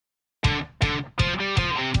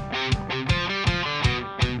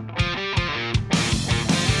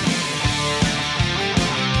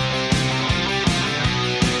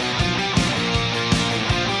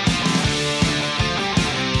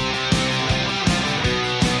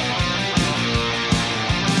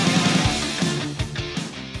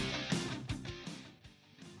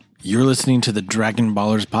You're listening to the Dragon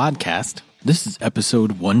Ballers podcast. This is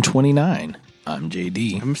episode 129. I'm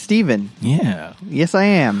JD. I'm Steven. Yeah. Yes, I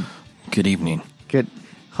am. Good evening. Good.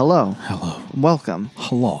 Hello. Hello. Welcome.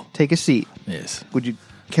 Hello. Take a seat. Yes. Would you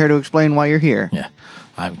care to explain why you're here? Yeah.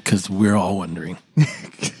 Because we're all wondering.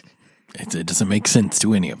 It doesn't make sense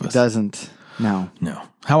to any of us. Doesn't. No. No.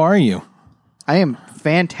 How are you? I am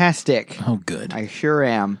fantastic. Oh, good. I sure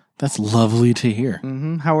am. That's lovely to hear.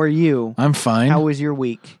 Mm-hmm. How are you? I'm fine. How was your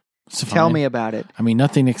week? It's Tell fine. me about it. I mean,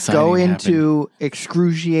 nothing exciting Go happened. into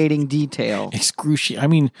excruciating detail. I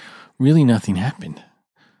mean, really nothing happened.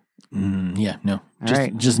 Yeah, no.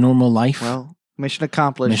 Just normal life. Well, mission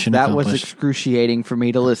accomplished. Mission that was accomplished. excruciating for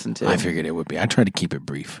me to listen to. I figured it would be. I try to keep it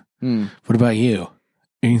brief. Hmm. What about you?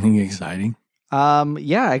 Anything exciting?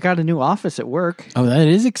 Yeah, I got a new office at work. Oh, that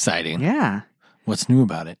is exciting. Yeah. What's new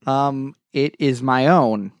about it? It is my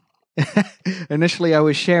own. Initially, I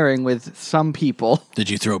was sharing with some people. Did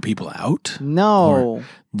you throw people out? No. Or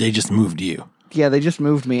they just moved you? Yeah, they just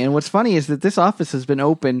moved me. And what's funny is that this office has been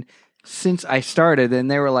open since I started. And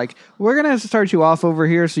they were like, we're going to start you off over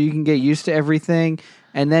here so you can get used to everything.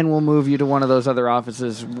 And then we'll move you to one of those other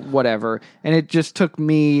offices, whatever. And it just took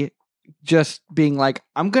me just being like,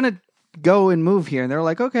 I'm going to go and move here. And they're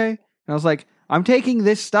like, okay. And I was like, I'm taking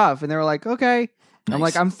this stuff. And they were like, okay. Nice. I'm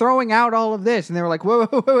like, I'm throwing out all of this. And they were like,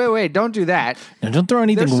 wait, don't do that. Now, don't throw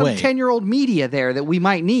anything There's away. some 10-year-old media there that we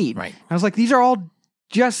might need. Right. I was like, these are all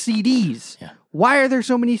just CDs. Yeah. Why are there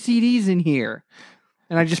so many CDs in here?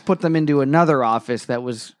 And I just put them into another office that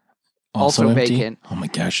was also empty? vacant. Oh my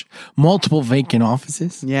gosh. Multiple vacant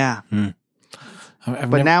offices? Yeah. I've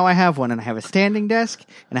But never- now I have one, and I have a standing desk,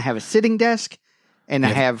 and I have a sitting desk, and I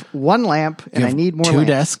have one lamp, and you I have need more two lamps.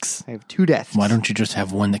 desks? I have two desks. Why don't you just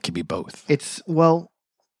have one that could be both? Well,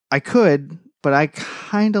 I could, but I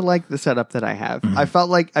kind of like the setup that I have. Mhm.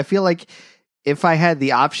 I feel like if I had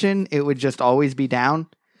the option, it would just always be down.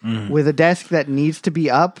 Mm. With a desk that needs to be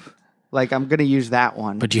up, like I'm going to use that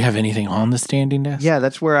one. But do you have anything on the standing desk? Yeah,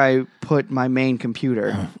 that's where I put my main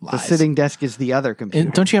computer. The Lies. sitting desk is the other computer.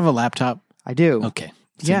 Don't you have a laptop? I do. Okay.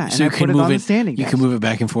 Yeah, and I you put can it move on the standing You desk. can move it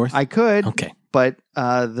back and forth? I could, Okay. but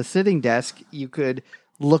the sitting desk, you could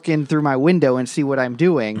look in through my window and see what I'm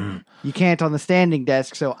doing. Mm. You can't on the standing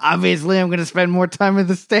desk, so obviously I'm going to spend more time at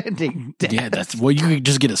the standing desk. Yeah, you could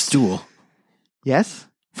just get a stool Yes,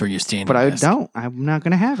 for your standing but I desk. don't. I'm not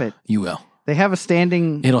going to have it. You will. They have a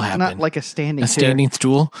standing... It'll happen. Not like a standing A chair. standing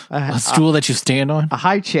stool? A stool that you stand on? A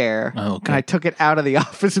high chair. Oh, okay. And I took it out of the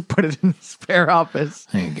office and put it in the spare office.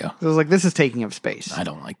 There you go. I was like, this is taking up space. I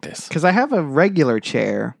don't like this. Because I have a regular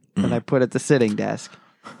chair Mm. that I put at the sitting desk.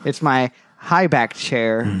 It's my high back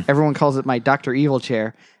chair. Mm. Everyone calls it my Dr. Evil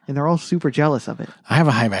chair. And they're all super jealous of it. I have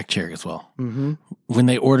a high back chair as well. Mm-hmm. When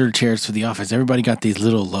they ordered chairs for the office, everybody got these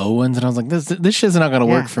little low ones, and I was like, this shit's not going to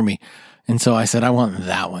work Yeah. for me. And so I said, I want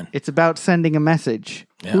that one. It's about sending a message.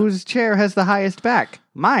 Yeah. Whose chair has the highest back?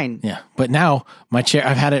 Mine. Yeah. But now my chair,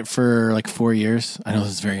 I've had it for like 4 years. I know this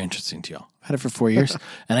is very interesting to y'all. I've had it for 4 years,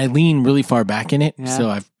 and I lean really far back in it. Yeah. So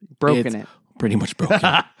I've Broken it. Pretty much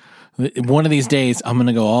broken. One of these days, I'm going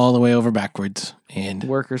to go all the way over backwards. And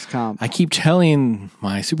Workers' comp. I keep telling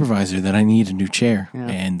my supervisor that I need a new chair, Yeah.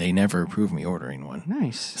 and they never approve me ordering one.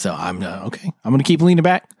 Nice. So I'm okay. I'm going to keep leaning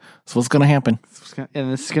back. That's what's going to happen.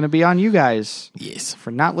 And this is going to be on you guys Yes. for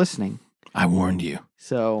not listening. I warned you.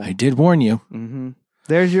 So I did warn you.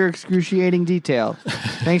 there's your excruciating detail.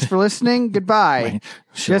 Thanks for listening. Goodbye. Right.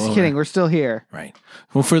 Just Show kidding. over. We're still here. Right.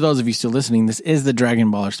 Well, for those of you still listening, this is the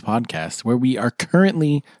Dragon Ballers podcast, where we are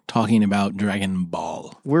currently talking about Dragon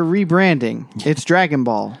Ball. We're rebranding. It's Dragon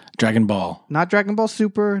Ball. Dragon Ball. Not Dragon Ball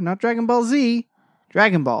Super, not Dragon Ball Z,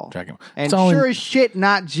 Dragon Ball. Dragon. And It's all in- sure as shit,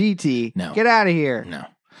 not GT. No. Get out of here. No.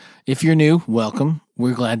 If you're new, welcome.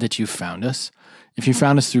 We're glad that you found us. If you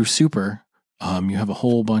found us through Super, you have a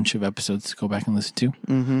whole bunch of episodes to go back and listen to.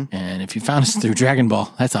 Mm-hmm. And if you found us through Dragon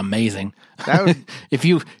Ball, that's amazing. That was if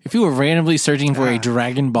you were randomly searching for a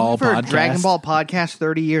Dragon Ball for a podcast, Dragon Ball podcast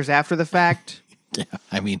 30 years after the fact. yeah,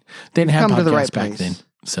 I mean, they didn't have come to the podcasts right back place. then,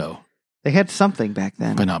 so They had something back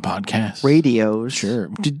then. but not podcasts. Radios. Sure.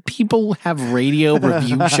 Did people have radio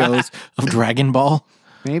review shows of Dragon Ball?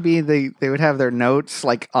 Maybe they would have their notes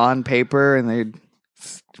like on paper and they'd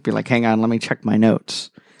be like, hang on, let me check my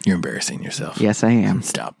notes. You're embarrassing yourself. Yes, I am.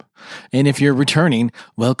 Stop. And if you're returning,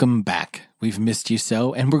 welcome back. We've missed you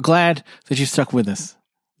so, and we're glad that you stuck with us.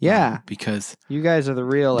 Yeah. Because You guys are the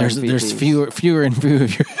real there's MVPs. fewer and fewer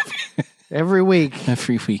of you Every week.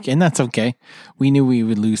 every week, and that's okay. We knew we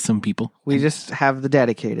would lose some people. We just have the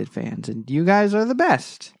dedicated fans, and you guys are the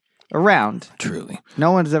best around. Truly.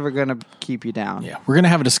 No one's ever going to keep you down. Yeah. We're going to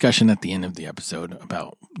have a discussion at the end of the episode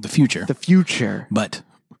about the future. The future. But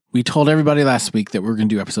we told everybody last week that we are going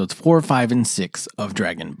to do episodes 4, 5, and 6 of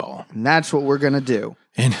Dragon Ball. And that's what we're going to do.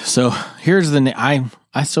 And so here's the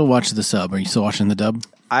I still watch the sub. Are you still watching the dub?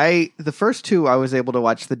 The first 2 I was able to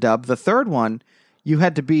watch the dub. The third one, you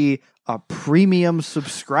had to be a premium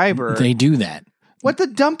subscriber. They do that. What the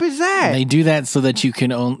dump is that? They do that so that you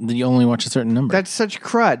can you only watch a certain number. That's such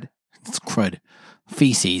crud. It's crud.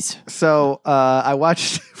 Feces. So I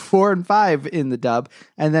watched 4 and 5 in the dub,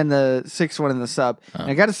 and then the 6th one in the sub.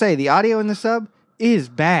 And I got to say, the audio in the sub is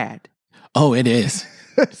bad. Oh, it is.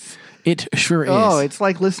 It sure is. Oh, it's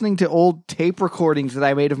like listening to old tape recordings that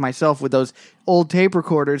I made of myself with those old tape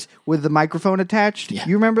recorders with the microphone attached. Yeah.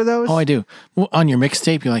 You remember those? Oh, I do. Well, on your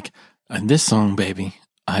mixtape, you're like, this song, baby,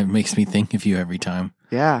 it makes me think of you every time.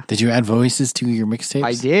 Yeah. Did you add voices to your mixtapes?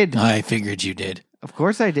 I did. I figured you did. Of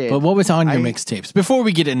course I did. But what was on your mixtapes? Before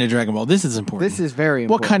we get into Dragon Ball, this is important. This is very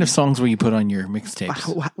important. What kind of songs will you put on your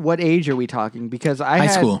mixtapes? What age are we talking? Because High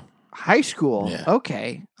school. High school? Yeah.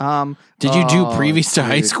 Okay. Did you do previous to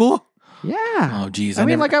high school? Yeah. Oh, geez. I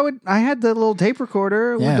had the little tape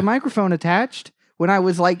recorder with the microphone attached when I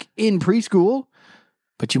was like in preschool.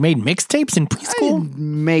 But you made mixtapes in I preschool? didn't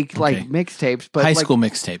make like mixtapes, but High school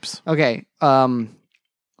mixtapes. Okay.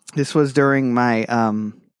 This was during my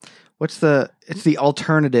it's the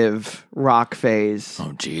alternative rock phase.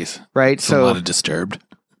 Oh, geez. Right? It's a lot of Disturbed.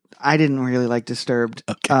 I didn't really like Disturbed.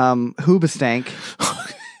 Okay. Hoobastank.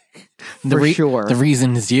 Sure. The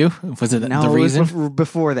Reason Is You? Was it No, The Reason? it was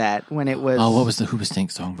before that when it was. Oh, what was the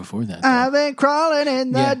Hoobastank song before that? I've been crawling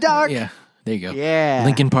in the dark. Yeah, there you go. Yeah.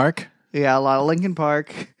 Linkin Park? Yeah, a lot of Linkin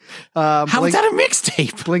Park. How is that a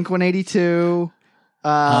mixtape? Blink 182.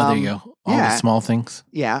 Oh, there you go. All the small things.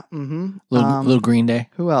 Yeah. Mm-hmm. Little Green Day.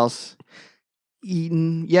 Who else?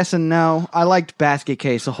 Eaton. Yes and no. I liked Basket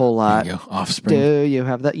Case a whole lot. There you go. Offspring. Do you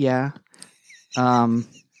have that? Yeah.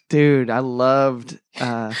 Dude, I loved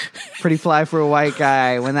Pretty Fly for a White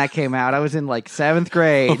Guy when that came out. I was in like 7th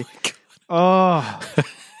grade. Oh,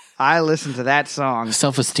 I listened to that song.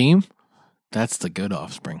 Self-Esteem? That's the good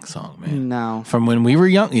Offspring song, man. No. From when we were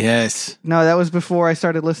young? Yes. No, that was before I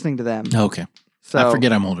started listening to them. Okay. So I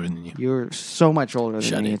forget I'm older than you. You're so much older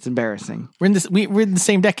than me. it. It's embarrassing. We're in the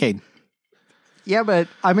same decade. Yeah, but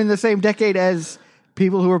I'm in the same decade as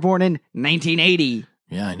people who were born in 1980.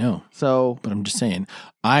 Yeah, I know. So, but I'm just saying,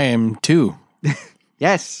 I am too.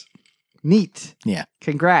 Yes. Neat. Yeah.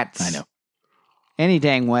 Congrats. I know. Any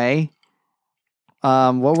dang way.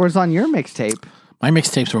 What was on your mixtape? My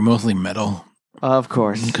mixtapes were mostly metal. Of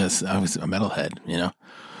course. Because I was a metalhead, you know?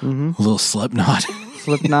 Mm-hmm. A little Slipknot.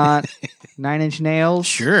 Slipknot. 9 Inch Nails.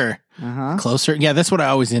 Sure. Uh-huh. Closer. Yeah, that's what I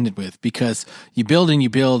always ended with because you build,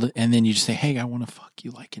 and then you just say, hey, I want to fuck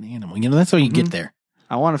you like an animal. You know, that's how you get there.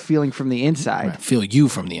 I want a feeling from the inside. Right. Feel you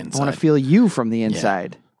from the inside. I want to feel you from the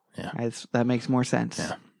inside. Yeah. That makes more sense.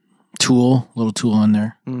 Yeah. Tool, little Tool on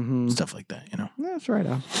there. Mm-hmm. Stuff like that, you know? That's right.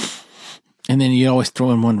 And then you always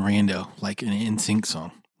throw in one rando, like an NSYNC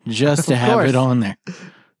song, just to have it on there.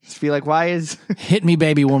 Just feel like, why is... Hit Me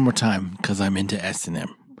Baby One More Time, because I'm into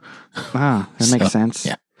S&M. Ah, that makes sense.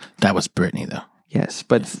 Yeah. That was Britney, though. Yes,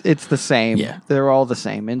 but it's the same. Yeah. They're all the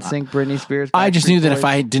same. NSYNC, Britney Spears. I just knew that Boys. if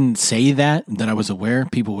I didn't say that I was aware,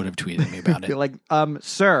 people would have tweeted me about You're it. like,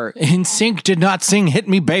 sir. NSYNC did not sing Hit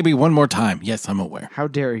Me Baby One More Time. Yes, I'm aware. How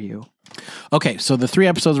dare you? Okay, so the 3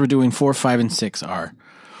 episodes we're doing, 4, 5, and 6 are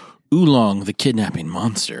Oolong, the Kidnapping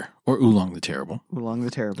Monster, or Oolong the Terrible. Oolong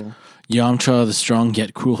the Terrible. Yamcha, the Strong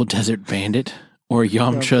Yet Cruel Desert Bandit, or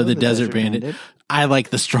Yamcha, the Desert Bandit. I like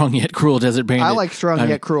the Strong Yet Cruel Desert Bandit. I like Strong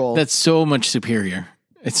Yet Cruel. That's so much superior.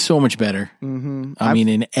 It's so much better. Mm-hmm. I mean,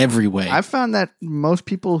 in every way. I've found that most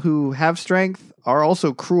people who have strength are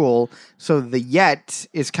also cruel, so the yet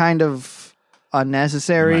is kind of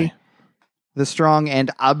unnecessary. Right. The strong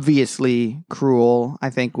and obviously cruel, I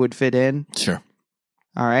think, would fit in. Sure.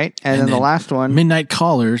 All right. And then the last one. Midnight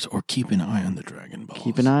Callers or Keep an Eye on the Dragon Balls.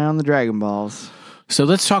 Keep an eye on the Dragon Balls. So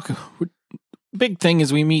let's talk. Big thing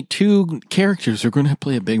is we meet 2 characters who are going to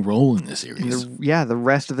play a big role in this series. The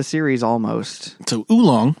rest of the series almost. So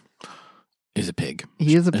Oolong is a pig.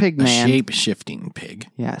 He is a pig man. A shape-shifting pig.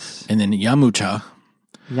 Yes. And then Yamcha.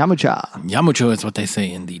 Yamcha is what they say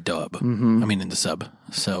in the dub. Mm-hmm. I mean, in the sub.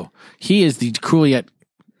 So he is the cruel yet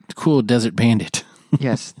cool desert bandit.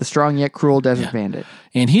 Yes, the strong yet cruel desert bandit.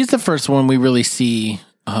 And he's the first one we really see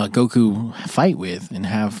Goku fight with and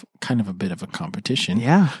have kind of a bit of a competition.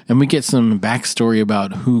 Yeah. And we get some backstory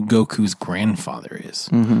about who Goku's grandfather is,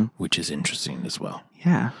 Mm-hmm. which is interesting as well.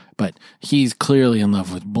 Yeah. But he's clearly in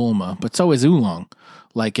love with Bulma, but so is Oolong.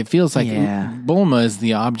 Like, it feels like Yeah. Bulma is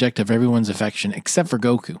the object of everyone's affection except for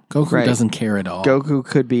Goku. Goku Right. doesn't care at all. Goku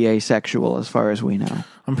could be asexual as far as we know.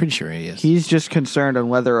 I'm pretty sure he is. He's just concerned on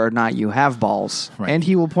whether or not you have balls. Right. And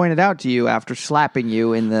he will point it out to you after slapping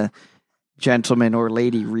you in the gentleman or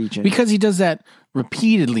lady region. Because he does that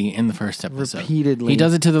repeatedly in the first episode. Repeatedly. He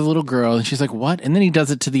does it to the little girl, and she's like, what? And then he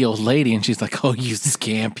does it to the old lady, and she's like, oh, you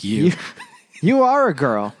scamp, you. You are a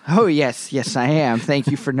girl. Oh, yes. Yes, I am. Thank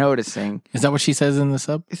you for noticing. Is that what she says in the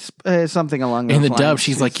sub? It's something along those In the lines. dub,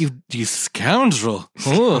 she's like, you scoundrel.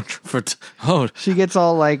 Oh, She gets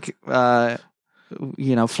all like,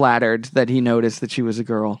 flattered that he noticed that she was a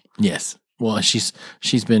girl. yes. Well, she's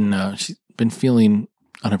been feeling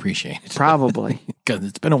unappreciated Probably. because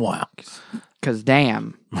it's been a while. Because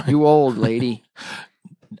damn, you old lady.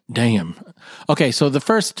 Damn. Okay, so the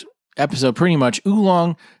first episode, pretty much,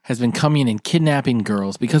 Oolong has been coming and kidnapping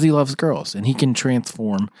girls because he loves girls, and he can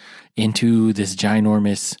transform into this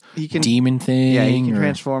ginormous demon thing. Yeah, he can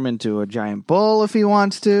transform into a giant bull if he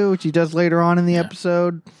wants to, which he does later on in the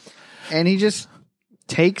episode. And he just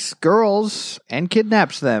takes girls and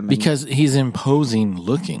kidnaps them. because he's imposing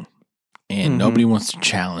looking, and nobody wants to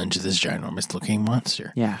challenge this ginormous looking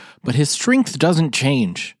monster. Yeah. But his strength doesn't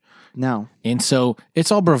change, No. and so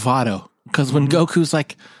it's all bravado. Because when Goku's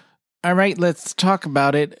like, all right, let's talk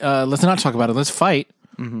about it. Let's not talk about it. Let's fight.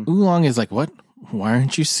 Oolong is like, what? Why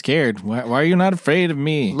aren't you scared? Why are you not afraid of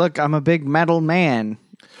me? Look, I'm a big metal man.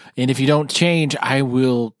 And if you don't change, I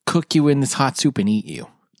will cook you in this hot soup and eat you.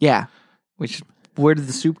 Yeah. Where did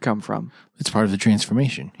the soup come from? It's part of the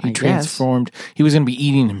transformation. He I transformed. He was going to be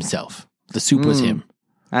eating himself. The soup was him.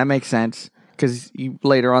 That makes sense. Because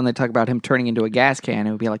later on they talk about him turning into a gas can.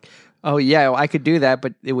 It would be like, oh, yeah, I could do that,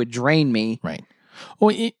 but it would drain me. Right.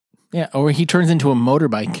 Or or he turns into a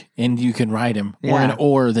motorbike and you can ride him. Or Yeah. an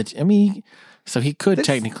oar that, so he could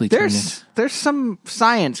technically turn into. There's some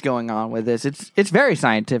science going on with this. It's very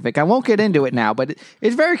scientific. I won't get into it now, but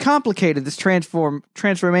it's very complicated, this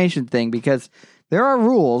transformation thing, because there are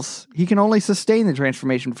rules. He can only sustain the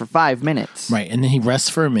transformation for 5 minutes. Right. And then he rests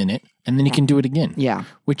for a minute and then he can do it again. Yeah.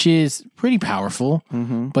 Which is pretty powerful.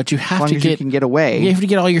 But you have As long to as you can get away. You have to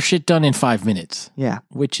get all your shit done in 5 minutes. Yeah.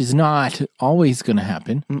 Which is not always going to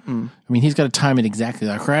happen. I mean, he's got to time it exactly.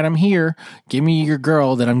 Like, all right, I'm here. Give me your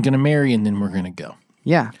girl that I'm going to marry, and then we're going to go.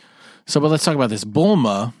 Yeah. So, but let's talk about this.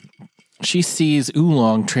 Bulma, she sees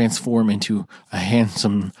Oolong transform into a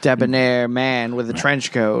handsome, Debonair man with a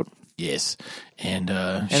trench coat. yes, and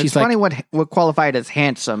And she's it's like, funny what qualified as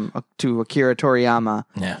handsome to Akira Toriyama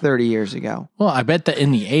Yeah. 30 years ago. well, I bet that in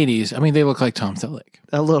the 80s, they look like Tom Selleck.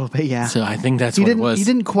 A little bit, yeah. So I think that's what it was. He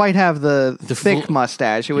didn't quite have the thick full-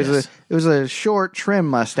 mustache. It was Yes. it was a short, trim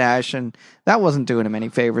mustache, and that wasn't doing him any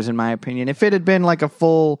favors, in my opinion. If it had been like a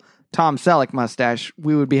full Tom Selleck mustache,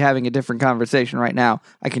 we would be having a different conversation right now.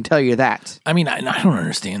 I can tell you that. I don't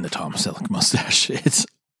understand the Tom Selleck mustache.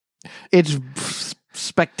 It's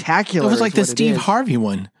spectacular. It was like is the what it Steve is. Harvey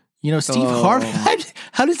one. Steve Oh. Harvey.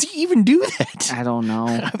 How does he even do that? I don't know.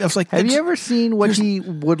 I was like, Have you ever seen what he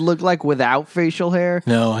would look like without facial hair?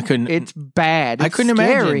 No, I couldn't. It's bad. It's I couldn't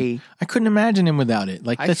scary. imagine. I couldn't imagine him without it.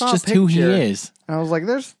 Like, I that's saw a just who he picture. is. And I was like,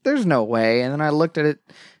 there's no way. And then I looked at it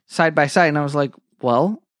side by side and I was like,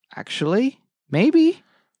 well, actually, maybe.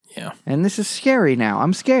 Yeah. And this is scary now.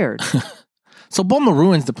 I'm scared. So Bulma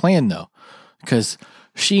ruins the plan though, because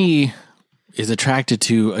she is attracted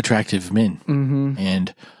to attractive men,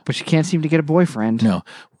 and But she can't seem to get a boyfriend.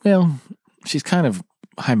 she's kind of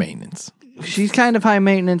high maintenance, She's kind of high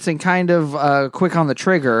maintenance and kind of quick on the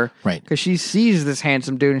trigger. right? Because she sees this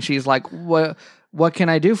handsome dude and she's like, what can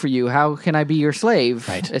I do for you? How can I be your slave?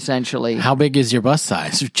 Right. Essentially. How big is your bust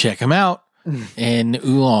size? Check him out. And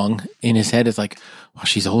Oolong in his head is like, well,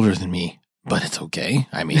 she's older than me, but it's okay.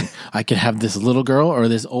 I could have this little girl or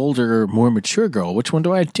this older, more mature girl. Which one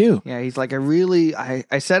do I do? Yeah, he's like,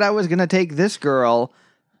 I said I was going to take this girl,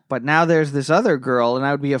 but now there's this other girl, and I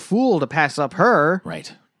would be a fool to pass up her.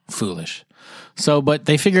 Right. Foolish. So, but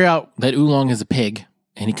they figure out that Oolong is a pig,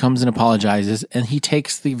 and he comes and apologizes, and he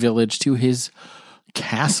takes the village to his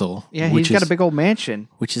castle. Yeah, he's got a big old mansion.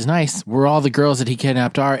 which is nice, where all the girls that he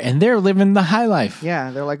kidnapped are, and they're living the high life.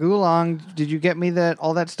 Yeah, they're like, Oolong, did you get me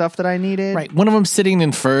all that stuff that I needed? Right. One of them sitting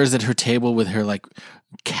in furs at her table with her like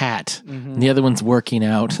cat, and the other one's working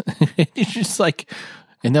out. It's just like,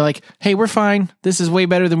 And they're like, hey, we're fine. This is way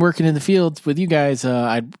better than working in the fields with you guys.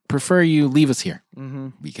 I'd prefer you leave us here. Mm-hmm.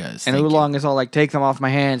 Because and Oolong is all like, take them off my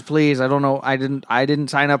hands, please. I don't know. I didn't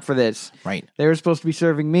sign up for this. Right. They were supposed to be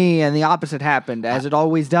serving me, and the opposite happened, as it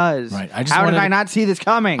always does. Right. How did I not see this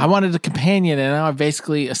coming? I wanted a companion, and now I'm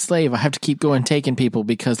basically a slave. I have to keep going taking people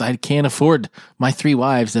because I can't afford my 3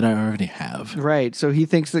 wives that I already have. Right. So he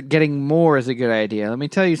thinks that getting more is a good idea. Let me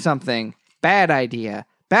tell you something. Bad idea.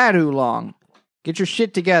 Bad Oolong. Get your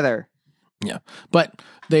shit together. Yeah. But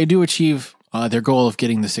they do achieve their goal of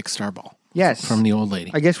getting the 6-star ball. Yes. From the old lady.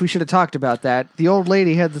 I guess we should have talked about that. The old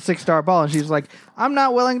lady had the 6-star ball, and she was like, I'm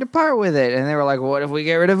not willing to part with it. And they were like, well, what if we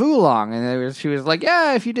get rid of Oolong? And she was like,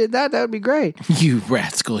 yeah, if you did that, that would be great. You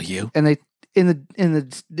rascal, you. And they in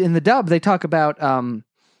the dub, they talk about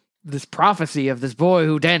this prophecy of this boy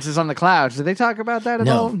who dances on the clouds. Did they talk about that at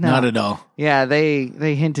all? No, not at all. Yeah, they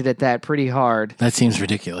hinted at that pretty hard. That seems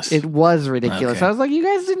ridiculous. It was ridiculous. Okay. I was like, you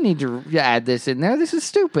guys didn't need to add this in there. This is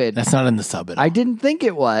stupid. That's not in the sub at all. I didn't think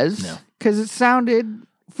it was. No. Because it sounded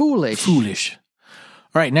foolish. Foolish.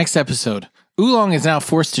 All right, next episode. Oolong is now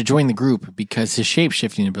forced to join the group because his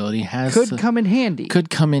shape-shifting ability Could come in handy.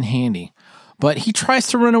 Could come in handy. But he tries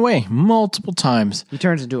to run away multiple times. He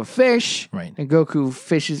turns into a fish. Right. And Goku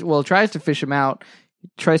tries to fish him out. He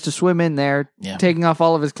tries to swim in there, taking off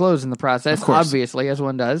all of his clothes in the process, Of course. obviously, as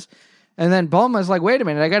one does. And then Bulma's like, wait a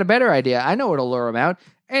minute, I got a better idea. I know what'll lure him out.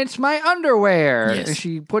 It's my underwear. Yes. And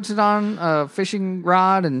she puts it on a fishing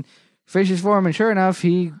rod and fishes for him. And sure enough,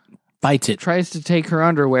 he Bites it. tries to take her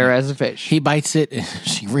underwear as a fish. He bites it.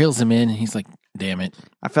 She reels him in, and he's like, damn it.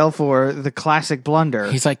 I fell for the classic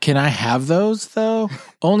blunder. He's like, can I have those, though?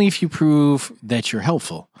 Only if you prove that you're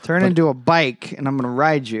helpful. Turn into a bike, and I'm going to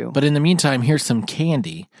ride you. But in the meantime, here's some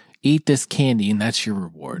candy. Eat this candy, and that's your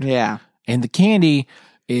reward. Yeah. And the candy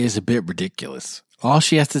is a bit ridiculous. All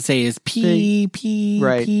she has to say is pee, pee,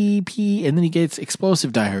 Right. pee, pee, and then he gets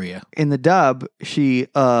explosive diarrhea. In the dub, she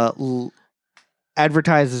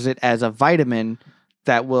advertises it as a vitamin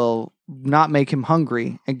that will not make him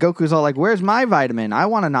hungry. And Goku's all like, where's my vitamin? I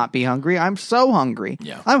want to not be hungry. I'm so hungry.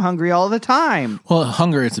 Yeah. I'm hungry all the time. Well,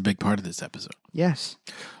 hunger is a big part of this episode. Yes.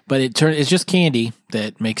 But it's just candy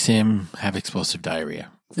that makes him have explosive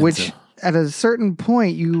diarrhea. And Which, so- at a certain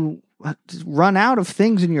point, you run out of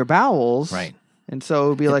things in your bowels. right. And so it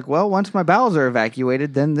would be like, well, once my bowels are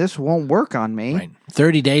evacuated, then this won't work on me. Right.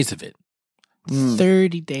 30 days of it.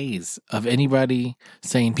 30 days of anybody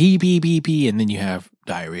saying pee, pee, pee, pee, and then you have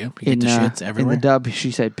diarrhea. You get the shits In everywhere. the dub,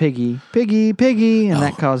 she said, piggy, piggy, piggy, and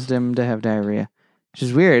that caused him to have diarrhea. Which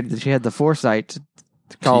is weird that she had the foresight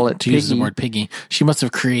to call it to piggy. use the word piggy. She must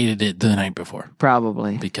have created it the night before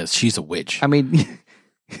Probably. because she's a witch. I mean,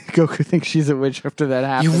 Goku thinks she's a witch after that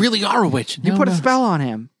happened. You really are a witch. You put a spell on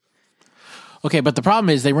him. Okay, but the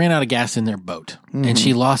problem is they ran out of gas in their boat, Mm-hmm. and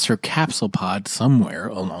she lost her capsule pod somewhere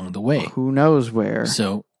along the way. Who knows where?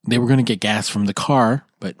 So they were going to get gas from the car,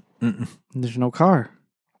 but There's no car.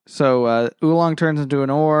 So Oolong turns into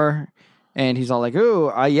an oar, and he's all like,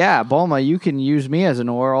 ooh, yeah, Bulma, you can use me as an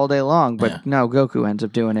oar all day long. But Yeah. no, Goku ends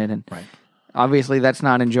up doing it. And right. obviously that's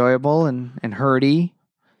not enjoyable and hurty.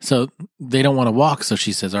 So they don't want to walk, so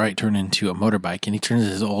she says, all right, turn into a motorbike, and he turns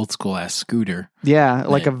his old school ass scooter. Yeah,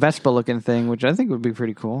 like Yeah. a Vespa looking thing, which I think would be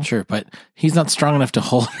pretty cool. Sure, but he's not strong enough to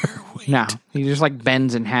hold her weight. No, he just like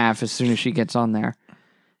bends in half as soon as she gets on there.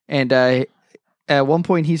 And at one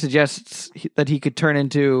point he suggests that he could turn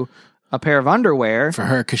into a pair of underwear. For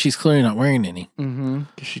her, because she's clearly not wearing any. Mm-hmm.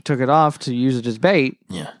 'Cause she took it off to use it as bait.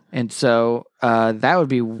 Yeah. And so that would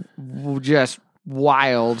be just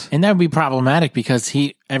wild. And that would be problematic because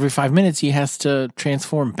every 5 minutes he has to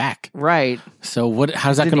transform back. Right. So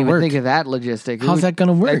how's that Didn't going to even work? think of that logistic. How's that going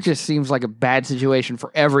to That work? just seems like a bad situation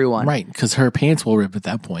for everyone. Right, because her pants will rip at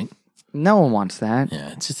that point. No one wants that. Yeah,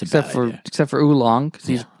 it's just a bad idea. Except for Oolong, because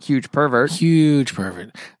he's a huge pervert. Huge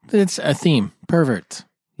pervert. It's a theme. Pervert.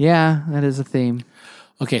 Yeah, that is a theme.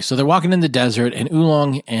 Okay, so they're walking in the desert, and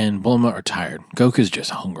Oolong and Bulma are tired. Goku's just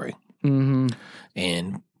hungry. Mm-hmm.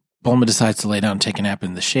 And Bulma decides to lay down and take a nap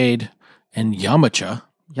in the shade. And Yamcha,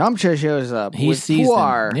 Yamcha shows up he with sees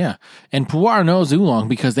Puar. them. Yeah. And Puar knows Oolong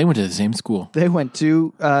because they went to the same school. They went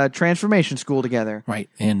to transformation school together. Right.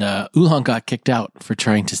 And Oolong got kicked out for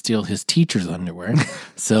trying to steal his teacher's underwear.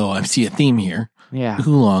 So I see a theme here. Yeah.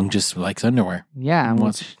 Oolong just likes underwear. Yeah.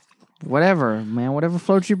 Whatever, man. Whatever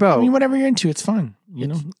floats your boat. I mean, whatever you're into, it's fun. You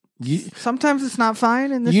know? Sometimes it's not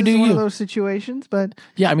fine, and this You is do one you. of those situations, but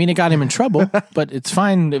Yeah, I mean, it got him in trouble, but it's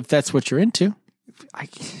fine if that's what you're into.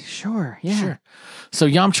 sure. Yeah. Sure. So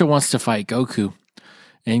Yamcha wants to fight Goku,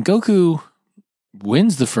 and Goku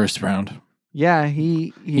wins the first round. Yeah,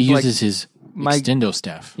 He he's uses his extendo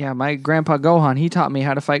staff. Yeah, my grandpa Gohan, he taught me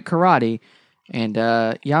how to fight karate. And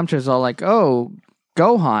Yamcha's all like, oh,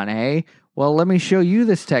 Gohan, eh? Well, let me show you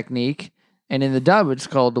this technique. And in the dub, it's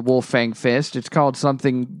called the Wolf Fang Fist. It's called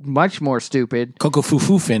something much more stupid. Coco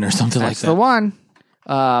Fufufin or something like That's that. the one.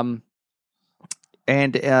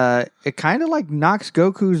 And it kind of like knocks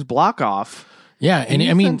Goku's block off. Yeah, and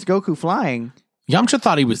I mean, sends Goku flying. Yamcha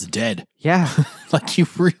thought he was dead. Yeah. Like he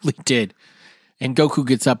really did. And Goku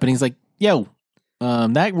gets up and he's like, yo,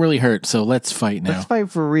 that really hurt, so let's fight now. Let's fight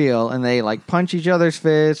for real. And they like punch each other's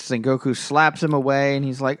fists, and Goku slaps him away, and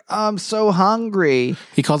he's like, I'm so hungry.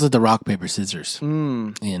 He calls it the rock, paper, scissors.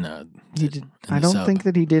 Mm. I don't sub. think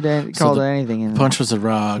that he did called it anything. In punch was a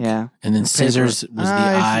rock, yeah. And then scissors was the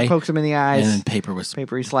eye. He pokes him in the eyes. And then paper was...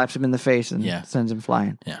 Paper, he slaps him in the face and sends him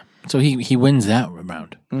flying. Yeah. So he wins that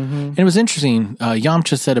round. Mm-hmm. And it was interesting.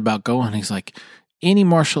 Yamcha said about Gohan, he's like, any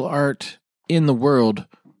martial art in the world,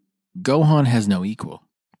 Gohan has no equal.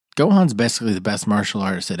 Gohan's basically the best martial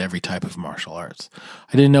artist at every type of martial arts.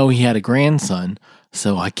 I didn't know he had a grandson,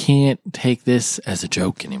 so I can't take this as a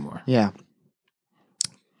joke anymore. Yeah.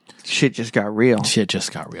 Shit just got real.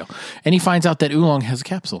 And he finds out that Oolong has a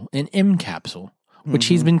capsule, an M capsule, which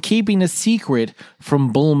he's been keeping a secret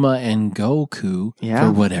from Bulma and Goku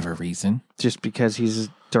for whatever reason. Just because he's a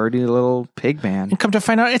dirty little pig man. And come to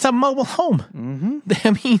find out, it's a mobile home. Mm-hmm.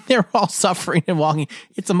 I mean, they're all suffering and walking.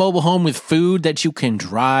 It's a mobile home with food that you can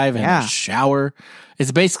drive and a shower.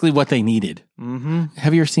 It's basically what they needed. Mm-hmm.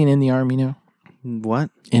 Have you ever seen In the Army Now?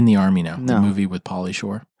 What? In the Army Now, No. the movie with Pauly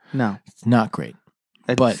Shore. No. It's not great.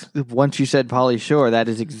 But once you said Pauly Shore, that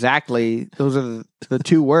is exactly, those are the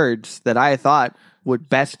two words that I thought would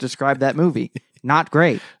best describe that movie. Not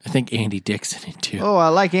great. I think Andy Dick's in it too. Oh, I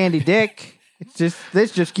like Andy Dick.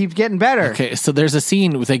 This just keeps getting better. Okay, so there's a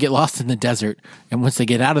scene where they get lost in the desert, and once they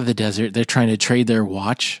get out of the desert, they're trying to trade their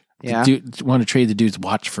watch. Yeah. Want to trade the dude's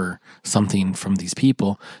watch for something from these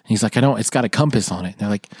people. And he's like, it's got a compass on it. And they're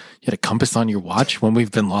like, you had a compass on your watch when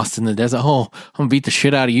we've been lost in the desert? Oh, I'm going to beat the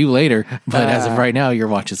shit out of you later. But as of right now, your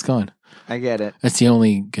watch is gone. I get it. That's the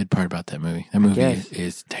only good part about that movie. That movie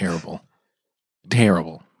is terrible.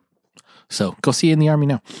 Terrible. So go see it In the Army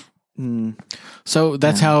Now. So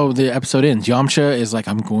that's how the episode ends. Yamcha is like,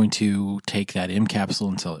 I'm going to take that M capsule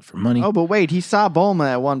and sell it for money. Oh, but wait, he saw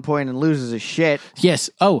Bulma at one point and loses his shit. Yes.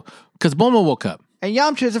 Oh, because Bulma woke up. And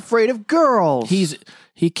Yamcha is afraid of girls.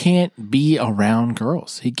 He can't be around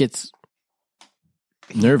girls. He gets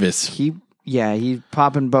nervous. He's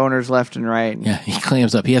popping boners left and right. Yeah, he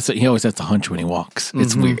clams up. He always has to hunch when he walks.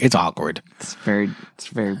 It's weird. It's awkward. It's a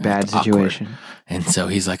very bad situation. Awkward. And so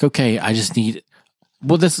he's like, okay, I just need.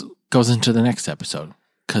 Well, this goes into the next episode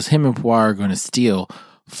because him and Puar are going to steal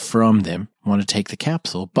from them. Want to take the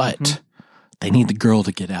capsule, but they need the girl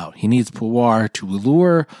to get out. He needs Puar to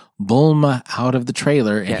lure Bulma out of the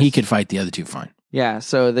trailer, and he could fight the other two fine. Yeah.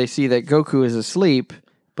 So they see that Goku is asleep,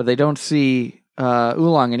 but they don't see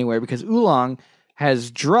Oolong anywhere because Oolong has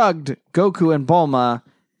drugged Goku and Bulma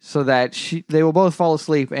so that they will both fall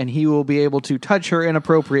asleep and he will be able to touch her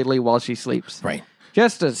inappropriately while she sleeps. Right.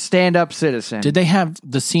 Just a stand-up citizen. Did they have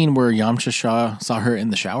the scene where Yamcha saw her in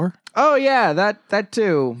the shower? Oh, yeah, that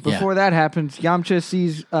too. Before that happens, Yamcha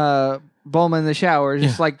sees Bulma in the shower,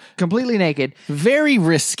 just like completely naked. Very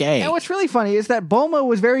risque. And what's really funny is that Bulma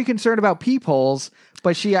was very concerned about peepholes,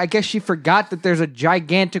 but I guess she forgot that there's a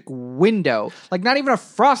gigantic window. Like, not even a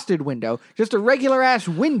frosted window, just a regular-ass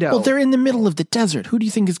window. Well, they're in the middle of the desert. Who do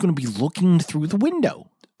you think is going to be looking through the window?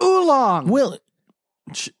 Oolong! Well,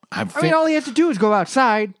 I mean, all he had to do is go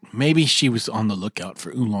outside. Maybe she was on the lookout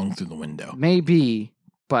for Oolong through the window. Maybe,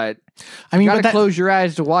 but I mean, you gotta close your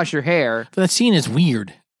eyes to wash your hair. But that scene is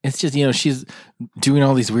weird. It's just, she's doing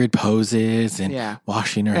all these weird poses and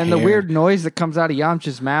washing her hair. And the weird noise that comes out of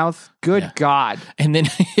Yamcha's mouth. Good God. And then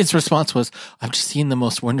his response was, I've just seen the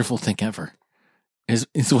most wonderful thing ever. Is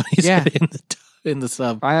what he said in the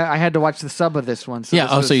sub. I had to watch the sub of this one. So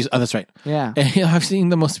that's right. Yeah. And I've seen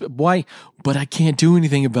the most, why? But I can't do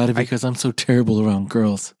anything about it because I'm so terrible around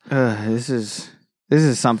girls. This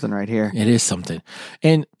is something right here. It is something.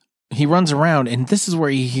 And he runs around, and this is where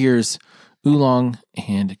he hears Oolong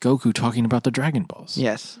and Goku talking about the Dragon Balls.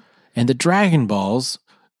 Yes. And the Dragon Balls.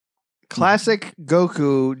 Classic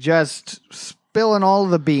Goku just spilling all of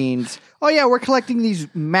the beans. Oh, yeah, we're collecting these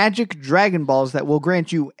magic Dragon Balls that will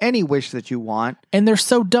grant you any wish that you want. And they're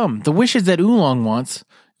so dumb. The wishes that Oolong wants,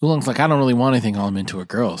 Oolong's like, I don't really want anything. All I'm into are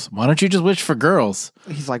girls. Why don't you just wish for girls?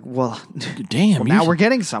 He's like, well, damn. Now we're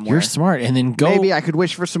getting somewhere. You're smart. And then maybe I could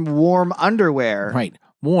wish for some warm underwear. Right.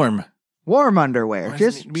 Warm underwear.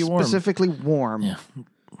 Just be warm? specifically warm. Yeah.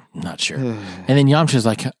 Not sure. And then Yamcha's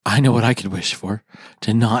like, I know what I could wish for.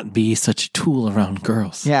 To not be such a tool around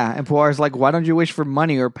girls. Yeah, and Puar's like, why don't you wish for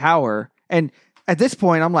money or power? And at this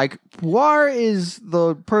point, I'm like, Puar is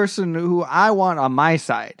the person who I want on my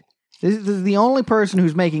side. This is the only person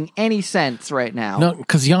who's making any sense right now. No,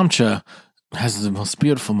 because Yamcha has the most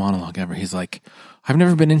beautiful monologue ever. He's like, I've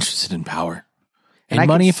never been interested in power. And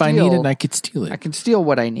money, if I need it, I could steal it. I can steal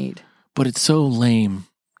what I need. But it's so lame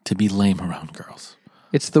to be lame around girls.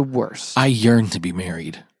 It's the worst. I yearn to be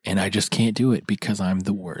married, and I just can't do it because I'm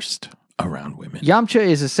the worst around women. Yamcha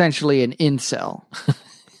is essentially an incel.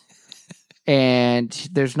 And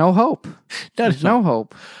there's no hope. There's no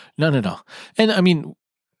hope. None at all. And I mean,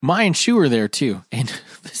 Mai and Shu are there too. And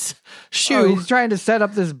this Shu... he's trying to set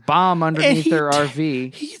up this bomb underneath their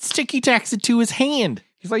RV. He sticky tacks it to his hand.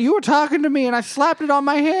 He's like, you were talking to me and I slapped it on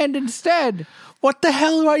my hand instead. What the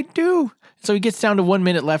hell do I do? So he gets down to 1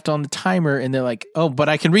 minute left on the timer, and they're like, oh, but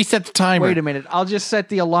I can reset the timer. Wait a minute. I'll just set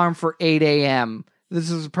the alarm for 8 a.m. This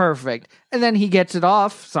is perfect. And then he gets it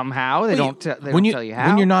off somehow. They don't tell you how.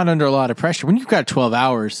 When you're not under a lot of pressure, when you've got 12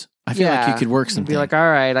 hours, I feel like you could work something. Be like, all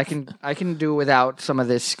right, I can do without some of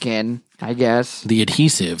this skin, I guess. The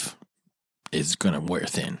adhesive is going to wear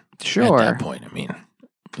thin. Sure. At that point, I mean,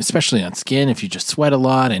 especially on skin, if you just sweat a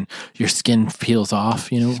lot and your skin peels off,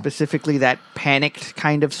 Specifically that panicked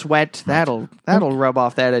kind of sweat, that'll rub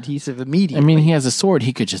off that adhesive immediately. I mean, he has a sword.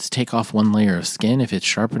 He could just take off one layer of skin if it's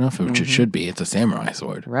sharp enough, which it should be. It's a samurai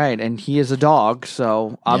sword. Right, and he is a dog,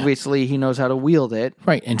 so obviously he knows how to wield it.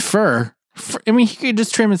 Right, and fur. I mean, he could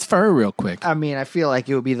just trim his fur real quick. I mean, I feel like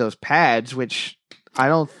it would be those pads, which...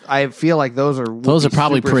 I feel like those are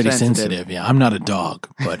probably pretty sensitive. Yeah, I'm not a dog,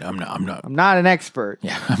 but I'm not an expert.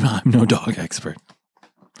 Yeah, I'm no dog expert.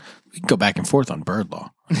 We can go back and forth on bird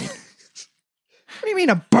law. I mean, what do you mean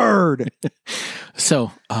a bird?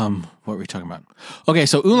 So, what were we talking about? Okay,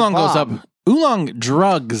 so Oolong goes up. Oolong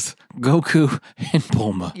drugs Goku and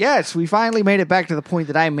Bulma. Yes, we finally made it back to the point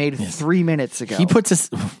that I made 3 minutes ago. He puts us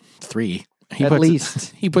 3.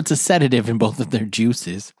 He puts a sedative in both of their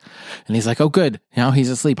juices. And he's like, oh, good. Now he's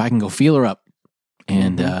asleep. I can go feel her up.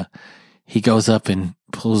 And he goes up and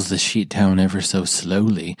pulls the sheet down ever so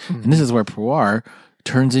slowly. And this is where Puar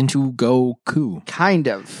turns into Goku. Kind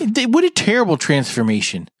of. What a terrible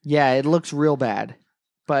transformation. Yeah, it looks real bad.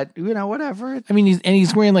 But, whatever. I mean,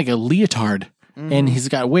 he's wearing like a leotard. And he's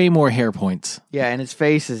got way more hair points. Yeah, and his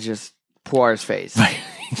face is just Puar's face.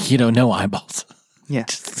 No eyeballs. Yeah.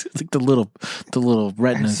 It's like the little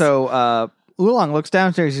retinas. So Oolong looks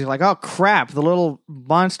downstairs. He's like, oh, crap. The little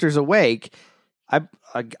monster's awake.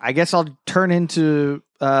 I guess I'll turn into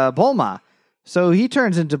Bulma. So he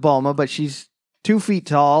turns into Bulma, but she's 2 feet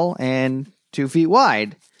tall and 2 feet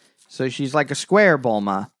wide. So she's like a square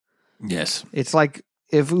Bulma. Yes. It's like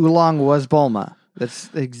if Oolong was Bulma. That's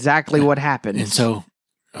exactly what happened. And so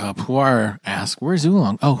Puar asks, where's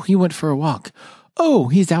Oolong? Oh, he went for a walk. Oh,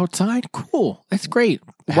 he's outside? Cool. That's great.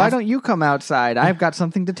 Why don't you come outside? I've got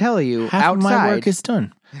something to tell you. Half of my work is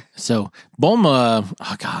done. So Bulma,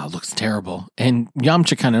 oh God, looks terrible. And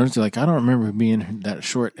Yamcha kind of like, I don't remember being that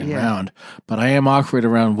short and round, but I am awkward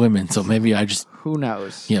around women, so maybe I just... Who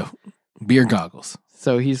knows? Beer goggles.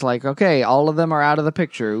 So he's like, okay, all of them are out of the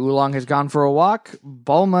picture. Oolong has gone for a walk.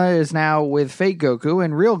 Bulma is now with fake Goku,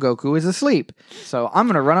 and real Goku is asleep. So I'm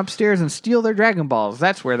going to run upstairs and steal their Dragon Balls.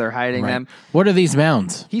 That's where they're hiding them. What are these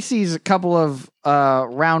mounds? He sees a couple of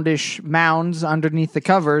roundish mounds underneath the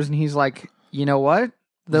covers, and he's like, you know what?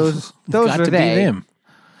 Those got are to they. Be them.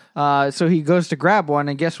 So he goes to grab one,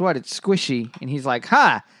 and guess what? It's squishy. And he's like,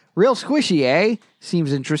 real squishy, eh?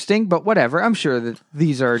 Seems interesting, but whatever. I'm sure that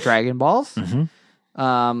these are Dragon Balls. Mm-hmm.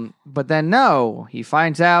 But then no, he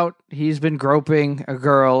finds out he's been groping a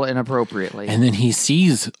girl inappropriately. And then he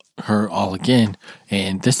sees her all again,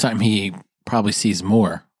 and this time he probably sees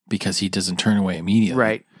more because he doesn't turn away immediately.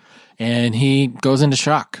 Right. And he goes into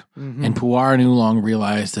shock. Mm-hmm. And Puar and Oolong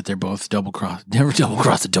realize that they're both never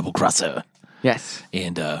double-cross a double-crosser. Yes.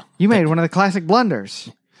 And you made one of the classic blunders.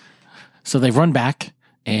 So they run back,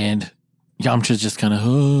 and Yamcha's just kind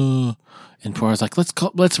of, and Puar's like,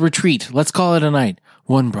 let's retreat. Let's call it a night.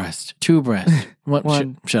 1 breast, 2 breasts.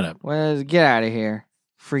 Shut up. Well, get out of here,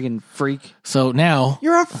 freaking freak. So now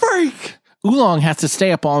you're a freak. Oolong has to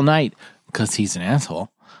stay up all night because he's an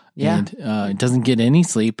asshole. Yeah. And doesn't get any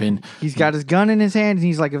sleep. And he's got his gun in his hand, and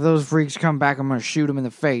he's like, if those freaks come back, I'm going to shoot them in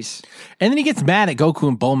the face. And then he gets mad at Goku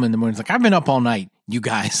and Bulma in the morning. He's like, I've been up all night, you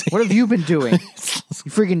guys. What have you been doing? You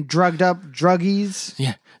freaking drugged up druggies.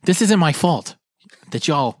 Yeah. This isn't my fault that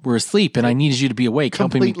y'all were asleep, and I needed you to be awake,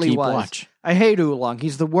 helping me keep watch. I hate Oolong.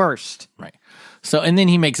 He's the worst. Right. So, and then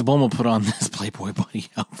he makes Bulma put on this Playboy Buddy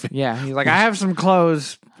outfit. Yeah. He's like, I have some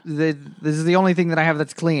clothes. this is the only thing that I have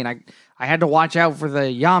that's clean. I had to watch out for the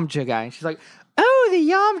Yamcha guy. She's like, oh, the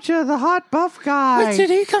Yamcha, the hot buff guy. When did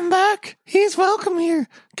he come back? He's welcome here.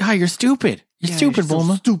 Guy, you're stupid. You're stupid, so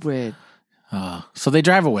Bulma. stupid. So they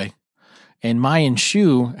drive away, and Mai and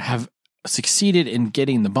Shu have succeeded in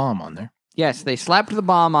getting the bomb on there. Yes, they slapped the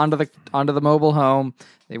bomb onto the mobile home.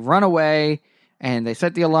 They run away, and they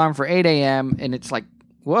set the alarm for 8 a.m., and it's like,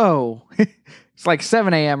 whoa. It's like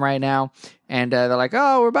 7 a.m. right now, and they're like,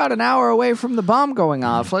 oh, we're about an hour away from the bomb going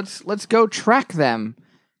off. Let's go track them.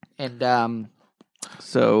 And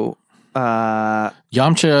so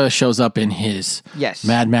Yamcha shows up in his yes,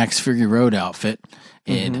 Mad Max Fury Road outfit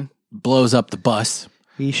and blows up the bus.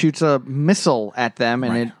 he shoots a missile at them,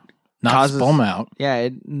 and it Knocks causes Bulma out. Yeah,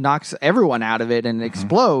 it knocks everyone out of it and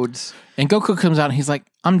explodes. And Goku comes out and he's like,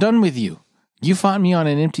 I'm done with you. You fought me on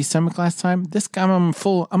an empty stomach last time. This time I'm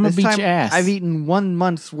full. I'm going to beat your ass. I've eaten 1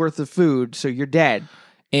 month's worth of food, so you're dead.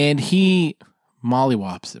 And he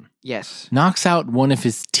mollywops him. Yes. Knocks out one of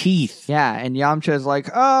his teeth. Yeah, and Yamcha's like,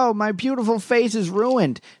 oh, my beautiful face is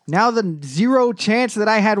ruined. Now the 0 chance that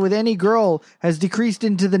I had with any girl has decreased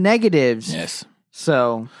into the negatives. Yes.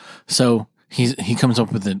 So he comes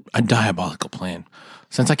up with a diabolical plan.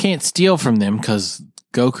 Since I can't steal from them because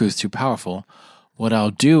Goku's too powerful, what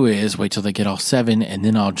I'll do is wait till they get all 7, and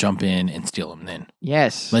then I'll jump in and steal them then.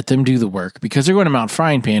 yes. Let them do the work, because they're going to Mount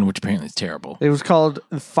Frying Pan, which apparently is terrible. It was called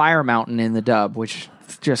Fire Mountain in the dub, which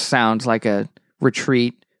just sounds like a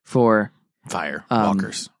retreat for... Fire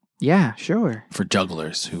walkers. Yeah, sure. For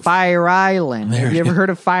jugglers. Fire Island. There Have you it ever is. heard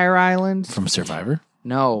of Fire Island? From Survivor.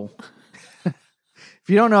 No. If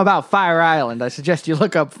you don't know about Fire Island, I suggest you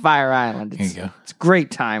look up Fire Island. Here you go. It's a great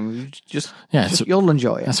time. You just Yeah, you'll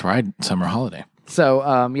enjoy it. That's right. Summer holiday. So,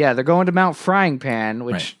 they're going to Mount Frying Pan,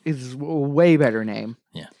 which Right. is a way better name.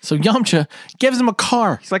 Yeah. So Yamcha gives him a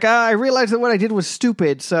car. He's like, I realized that what I did was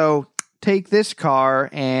stupid, so take this car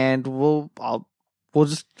and we'll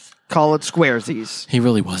just call it Squaresies. He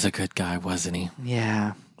really was a good guy, wasn't he?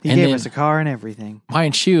 Yeah. He And gave then- us a car and everything. Mai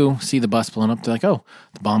and Shu see the bus blowing up. They're like, oh,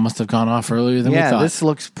 the bomb must have gone off earlier than we thought. This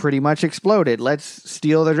looks pretty much exploded. Let's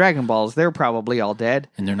steal their Dragon Balls. They're probably all dead.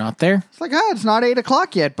 And they're not there? It's like, it's not 8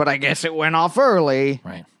 o'clock yet, but I guess it went off early.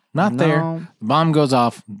 Right. Not No. there. The bomb goes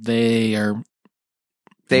off. They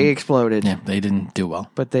exploded. Yeah, they didn't do well.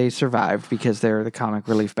 But they survived because they're the comic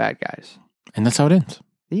relief bad guys. And that's how it ends.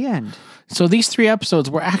 The end. So these 3 episodes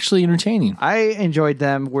were actually entertaining. I enjoyed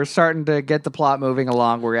them. We're starting to get the plot moving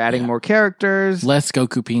along. We're adding more characters. Less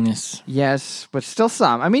Goku penis. Yes, but still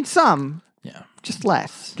some. I mean, some. Yeah. Just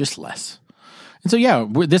less. Just less. And so, yeah,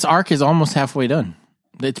 this arc is almost halfway done.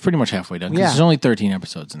 It's pretty much halfway done. 'Cause Yeah. There's only 13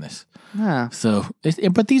 episodes in this. Yeah. So,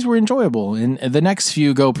 but these were enjoyable. And the next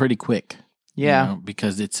few go pretty quick. Yeah.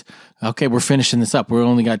 Because it's, okay, we're finishing this up. We've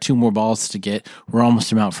only got 2 more balls to get. We're almost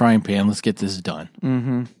to Mount Frying Pan. Let's get this done.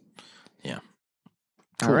 Mm-hmm. Yeah.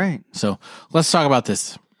 All right. So let's talk about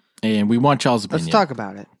this. And we want y'all's opinion. Let's talk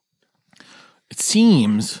about it. It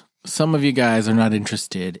seems some of you guys are not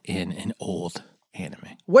interested in an old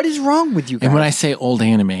anime. What is wrong with you guys? And when I say old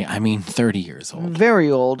anime, I mean 30 years old.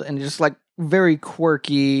 Very old and just like very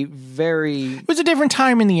quirky, very... It was a different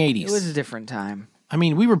time in the 80s. It was a different time. I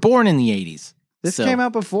mean, we were born in the 80s. This so came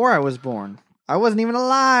out before I was born. I wasn't even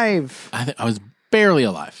alive. I was barely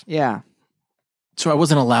alive. Yeah. So I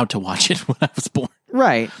wasn't allowed to watch it when I was born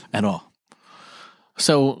Right. at all.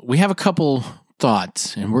 So we have a couple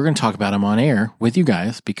thoughts, and we're going to talk about them on air with you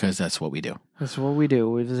guys because that's what we do. That's what we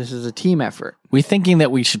do. This is a team effort. We're thinking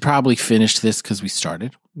that we should probably finish this because we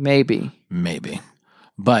started. Maybe. Maybe.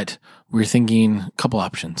 But we're thinking a couple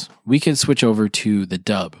options. We could switch over to the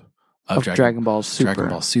dub of Dragon Ball Super. Dragon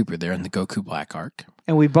Ball Super there in the Goku Black arc.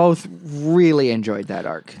 And we both really enjoyed that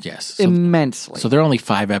arc. Yes. So, Immensely. so they're only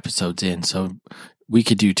 5 episodes in, so we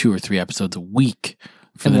could do 2 or 3 episodes a week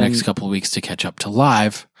for And the then- next couple of weeks to catch up to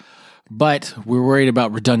live. But we're worried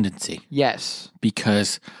about redundancy Yes.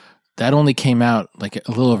 because that only came out like a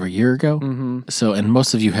little over a year ago. Mm-hmm. So, and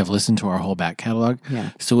most of you have listened to our whole back catalog. Yeah.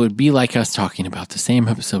 So it would be like us talking about the same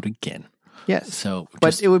episode again. Yes. So, But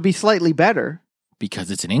just it would be slightly better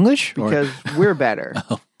because it's in English? because we're better.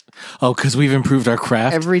 Oh, because we've improved our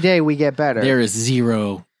craft? Every day we get better. There is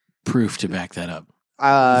zero proof to back that up.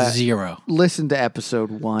 Zero. Listen to episode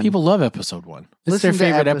 1. People love episode 1. It's listen their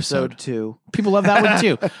favorite to episode episode. 2. People love that one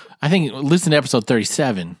too. I think listen to episode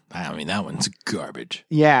 37. I mean, that one's garbage.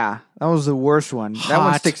 Yeah, that was the worst one. That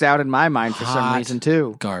one Hot. sticks out in my mind for some Hot. reason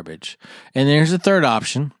too. Garbage. And there's a third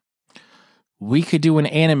option. We could do an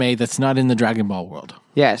anime that's not in the Dragon Ball world.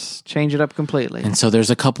 Yes, change it up completely. And so there's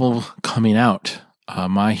a couple coming out.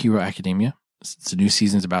 My Hero Academia. The new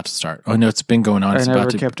season's about to start. Oh, no, it's been going on. I It's never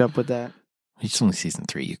about to. kept up with that. It's only season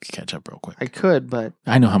 3. You could catch up real quick. I could, but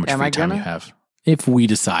I know how much Am free I time gonna? you have. If we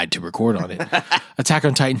decide to record on it. Attack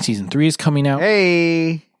on Titan season 3 is coming out.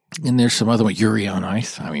 hey, And there's some other one, Yuri on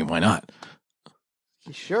Ice. I mean, why not?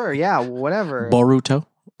 sure, yeah, whatever. Boruto.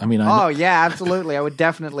 I mean, I Oh yeah, absolutely. I would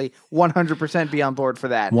definitely 100% be on board for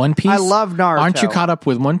that. One Piece. I love Naruto. Aren't you caught up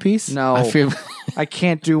with One Piece? No. I feel. I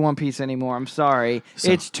can't do One Piece anymore. I'm sorry.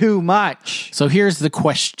 So- It's too much. So here's the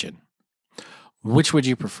question. Which would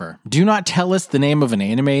you prefer? Do not tell us the name of an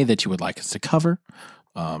anime that you would like us to cover,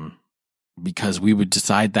 because we would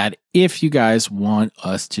decide that if you guys want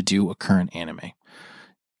us to do a current anime.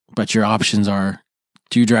 But your options are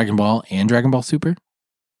do Dragon Ball and Dragon Ball Super,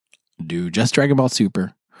 do just Dragon Ball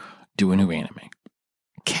Super, do a new anime.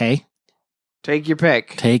 Okay? Take your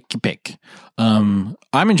pick. Take your pick. I'm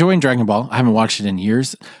enjoying Dragon Ball. I haven't watched it in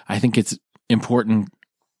years. I think it's important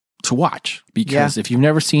to watch because if you've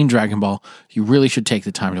never seen Dragon Ball, you really should take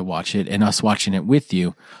the time to watch it. And us watching it with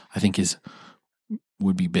you, I think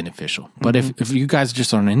would be beneficial. But if you guys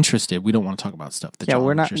just aren't interested, we don't want to talk about stuff that Yeah, y'all we're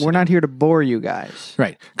aren't not interested we're not here to bore you guys. in.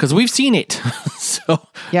 Right, because we've seen it. So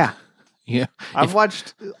Yeah, yeah, I've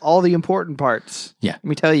watched all the important parts. Yeah. Let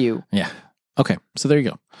me tell you. yeah. Okay, so there you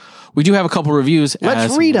go. We do have a couple reviews.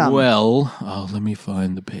 Let's as read 'em. well. Oh, let me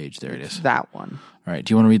find the page. There it is. That one. All right.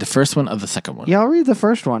 Do you want to read the first one or the second one? Yeah, I'll read the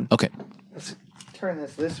first one. Okay. Let's turn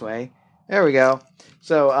this way. There we go.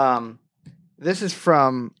 So, this is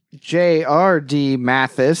from J.R.D.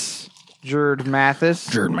 Mathis. Jerd Mathis.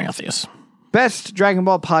 Jordan Matthews. Best Dragon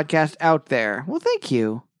Ball podcast out there. Well, thank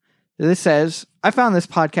you. This says, I found this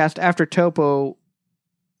podcast after Topo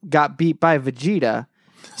got beat by Vegeta.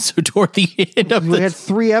 So toward the end of We had this,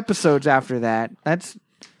 3 episodes after that. That's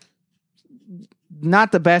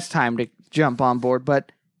not the best time to jump on board,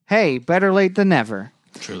 but hey, better late than never.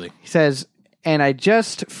 truly. He says, and I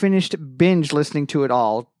just finished binge listening to it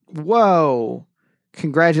all. Whoa.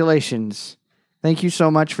 Congratulations. Thank you so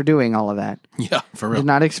much for doing all of that. Yeah, for Did real.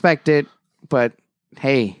 not expect it, but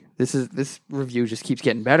hey, this review just keeps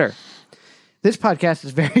getting better. This podcast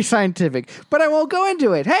is very scientific, but I won't go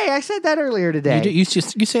into it. Hey, I said that earlier today. You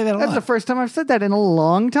say that a That's lot. the first time I've said that in a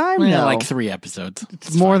long time Yeah, now. like 3 episodes.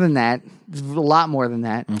 It's more than that. It's a lot more than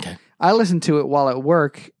that. Okay. I listen to it while at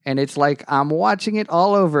work, and it's like I'm watching it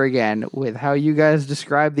all over again with how you guys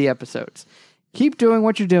describe the episodes. Keep doing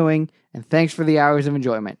what you're doing, and thanks for the hours of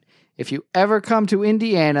enjoyment. If you ever come to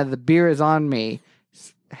Indiana, the beer is on me.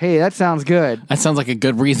 Hey, that sounds good. That sounds like a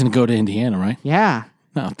good reason to go to Indiana, right? Yeah.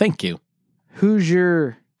 No, thank you.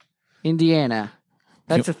 Hoosier, Indiana.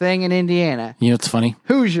 That's a thing in Indiana. You know what's funny?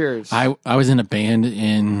 Hoosiers. I was in a band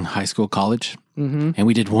in high school, college, and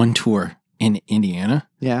we did one tour in Indiana,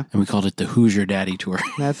 Yeah, and we called it the Hoosier Daddy Tour.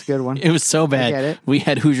 that's a good one. It was so bad. get it. We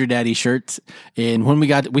had Hoosier Daddy shirts, and when we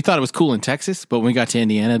thought it was cool in Texas, but when we got to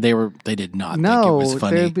Indiana, they did not think it No, was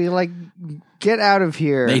funny. they'd be like, get out of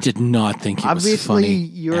here. They did not think it was Obviously, funny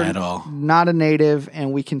you're at all. not a native,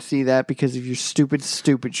 and we can see that because of your stupid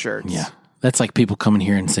shirts. Yeah. That's like people coming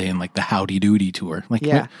here and saying like the Howdy Doody tour. Like,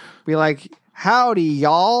 Yeah. Be like, howdy,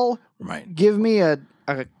 y'all. right. Give me a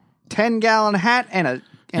 10-gallon hat and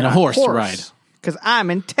a horse to ride. Because I'm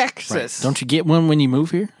in Right. Texas. Don't you get one when you move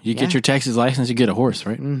here? You Yeah. get your Texas license, you get a horse,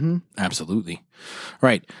 right? Mm-hmm. Absolutely.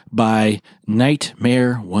 Right. By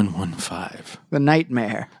Nightmare115. The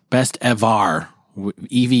nightmare. Best ever.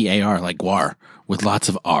 EVAR, like war, with lots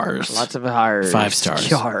of R's. Lots of R's. 5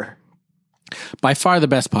 stars. Yar. By far the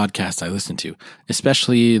best podcast I listen to,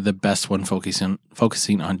 especially the best one focusing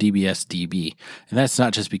on DBS DB. And that's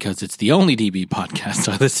not just because it's the only DB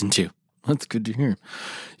podcast I listen to. That's good to hear.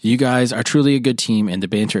 You guys are truly a good team, and the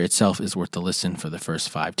banter itself is worth the listen for the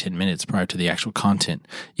first 5-10 minutes prior to the actual content.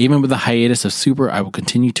 Even with the hiatus of Super, I will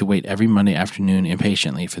continue to wait every Monday afternoon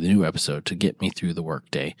impatiently for the new episode to get me through the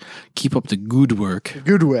workday. Keep up the good work,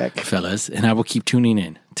 Good work. fellas, and I will keep tuning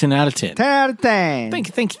in. 10 out of 10. 10 out of 10.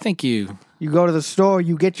 Thank you. You go to the store,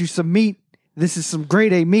 you get you some meat. This is some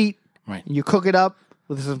grade A meat. Right. You cook it up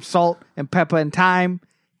with some salt and pepper and thyme.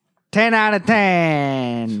 10 out of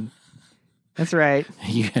 10. That's right.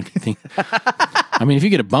 You had me think. I mean, if you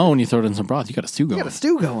get a bone, you throw it in some broth. You got a stew going. You got a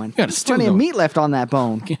stew going. got a There's stew plenty going. of meat left on that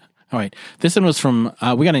bone. Yeah. All right. This one was from.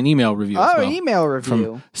 We got an email review. as well, Email review.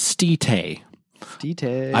 from Stete.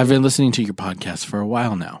 Detail. I've been listening to your podcast for a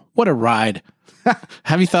while now. What a ride!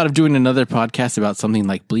 Have you thought of doing another podcast about something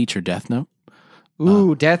like Bleach or Death Note?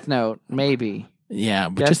 Ooh, Death Note, maybe. Yeah,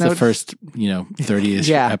 but Death just the Note's- first, 30-ish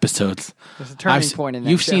Yeah. episodes. There's a turning I've point in that.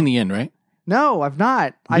 You've show. seen the end, right? No, I've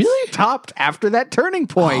not. I Really? stopped after that turning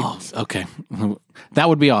point. Oh, okay. That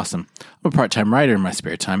would be awesome. I'm a part-time writer in my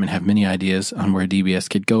spare time and have many ideas on where DBS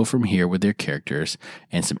could go from here with their characters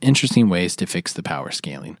and some interesting ways to fix the power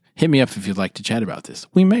scaling. Hit me up if you'd like to chat about this.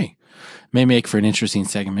 We may make for an interesting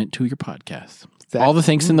segment to your podcast. All the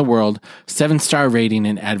thanks in the world. 7-star rating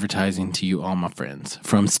and advertising to you all, my friends.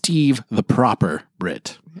 From Steve, the proper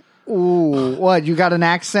Brit. Ooh, what? You got an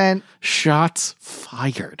accent? Shots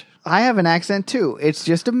fired. I have an accent too. It's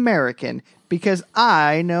just American because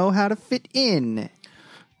I know how to fit in.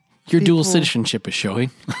 Your dual citizenship is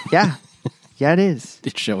showing. Yeah. Yeah, it is.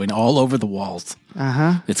 It's showing all over the walls.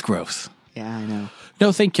 Uh-huh. It's gross. Yeah, I know.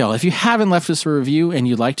 No, thank y'all. If you haven't left us a review and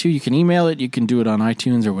you'd like to, you can email it. You can do it on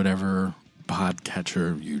iTunes or whatever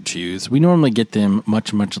podcatcher you choose. We normally get them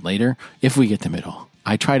much, much later, if we get them at all.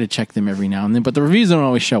 I try to check them every now and then, but the reviews don't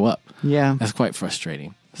always show up. Yeah. That's quite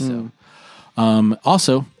frustrating. So,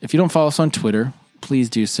 also, if you don't follow us on Twitter, please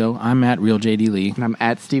do so. I'm at RealJDLee. And I'm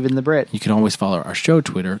at Steven the Brit. You can always follow our show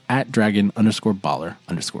Twitter at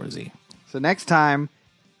Dragon_Baller_Z. So next time,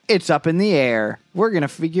 it's up in the air. We're going to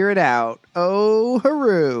figure it out. Oh,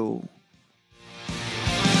 hooroo.